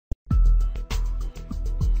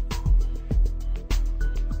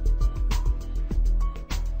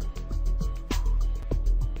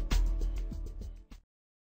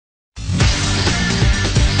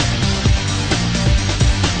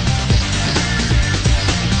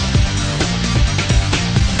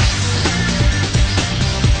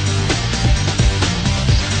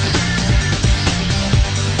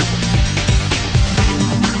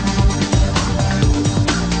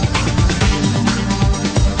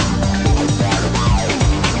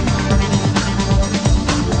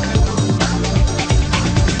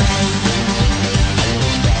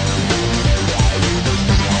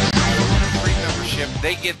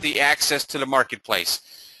get the access to the marketplace.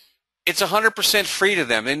 It's 100% free to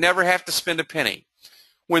them. They never have to spend a penny.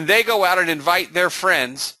 When they go out and invite their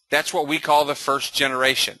friends, that's what we call the first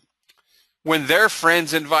generation. When their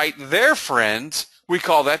friends invite their friends, we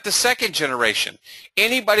call that the second generation.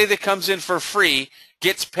 Anybody that comes in for free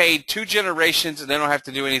gets paid 2 generations and they don't have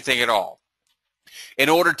to do anything at all. In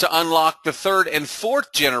order to unlock the third and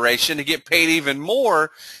fourth generation to get paid even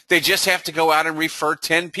more, they just have to go out and refer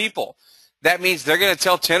 10 people. That means they're going to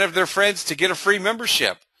tell 10 of their friends to get a free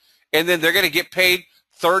membership. And then they're going to get paid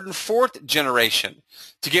third and fourth generation.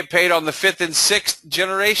 To get paid on the fifth and sixth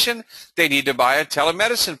generation, they need to buy a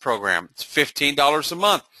telemedicine program. It's $15 a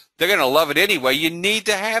month. They're going to love it anyway. You need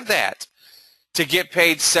to have that. To get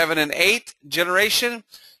paid 7th and 8th generation,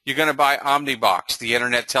 you're going to buy Omnibox, the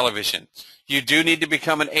internet television. You do need to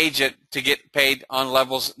become an agent to get paid on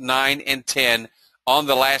levels 9 and 10 on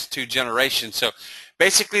the last 2 generations. So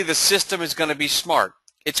basically the system is going to be smart.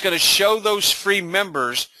 It's going to show those free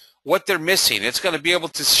members what they're missing. It's going to be able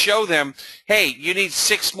to show them, hey, you need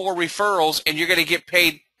 6 more referrals and you're going to get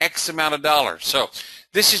paid X amount of dollars. So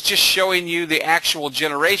this is just showing you the actual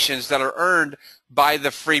generations that are earned by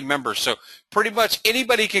the free members. So pretty much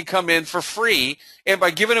anybody can come in for free, and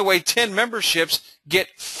by giving away 10 memberships, get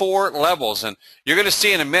 4 levels. And you're going to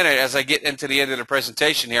see in a minute as I get into the end of the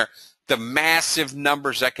presentation here, the massive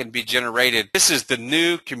numbers that can be generated. This is the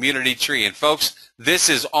new community tree. And folks, this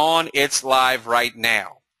is on, it's live right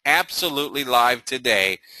now. Absolutely live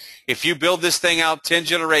today. If you build this thing out 10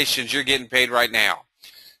 generations, you're getting paid right now.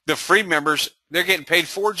 The free members, they're getting paid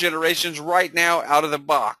 4 generations right now out of the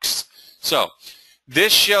box. So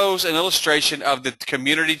this shows an illustration of the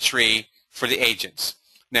community tree for the agents.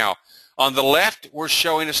 Now, on the left, we're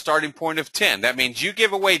showing a starting point of 10. That means you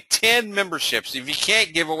give away 10 memberships. If you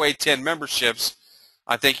can't give away 10 memberships,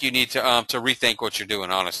 I think you need to rethink what you're doing,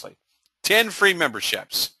 honestly. 10 free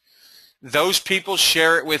memberships. Those people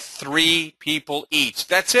share it with 3 people each.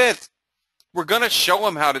 That's it. We're going to show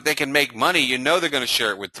them how they can make money. You know they're going to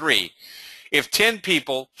share it with 3. If 10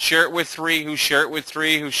 people share it with 3, who share it with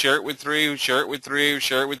 3, who share it with 3, who share it with 3, who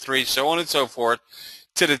share it with 3, so on and so forth,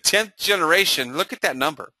 to the 10th generation, look at that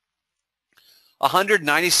number.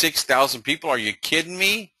 196,000 people. Are you kidding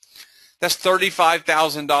me? That's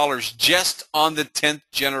 $35,000 just on the 10th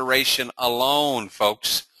generation alone,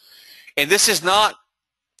 folks. And this is not,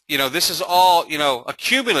 this is all,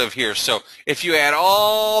 accumulative here. So if you add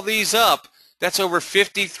all these up, that's over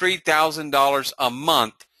 $53,000 a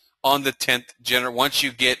month on the 10th generation once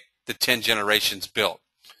you get the 10 generations built.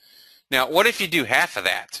 Now, what if you do half of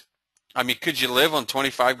that? I mean, could you live on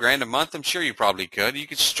 25 grand a month? I'm sure you probably could. You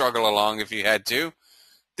could struggle along if you had to.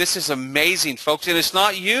 This is amazing, folks, and it's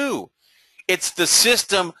not you. It's the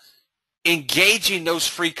system engaging those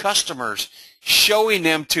free customers, showing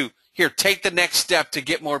them to, here, take the next step to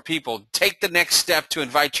get more people. Take the next step to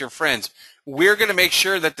invite your friends. We're going to make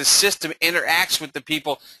sure that the system interacts with the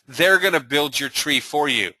people. They're going to build your tree for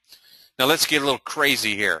you. Now, let's get a little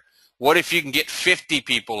crazy here. What if you can get 50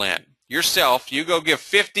 people in? Yourself, you go give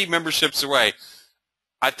 50 memberships away.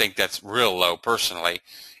 I think that's real low, personally.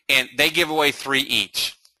 And they give away 3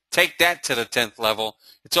 each. Take that to the 10th level.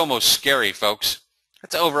 It's almost scary, folks.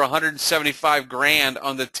 That's over 175 grand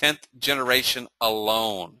on the 10th generation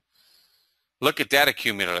alone. Look at that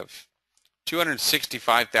accumulative.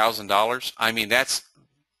 $265,000. I mean, I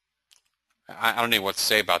don't know what to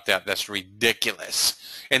say about that. That's ridiculous.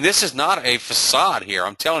 And this is not a facade here.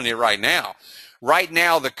 I'm telling you right now. Right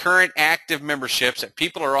now, the current active memberships that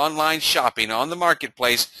people are online shopping on the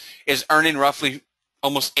marketplace is earning roughly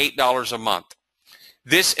almost $8 a month.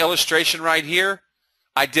 This illustration right here,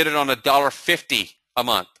 I did it on $1.50 a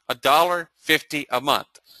month. $1.50 a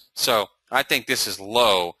month. So I think this is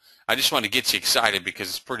low. I just want to get you excited because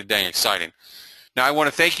it's pretty dang exciting. Now, I want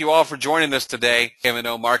to thank you all for joining us today,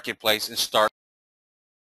 M&O Marketplace, and start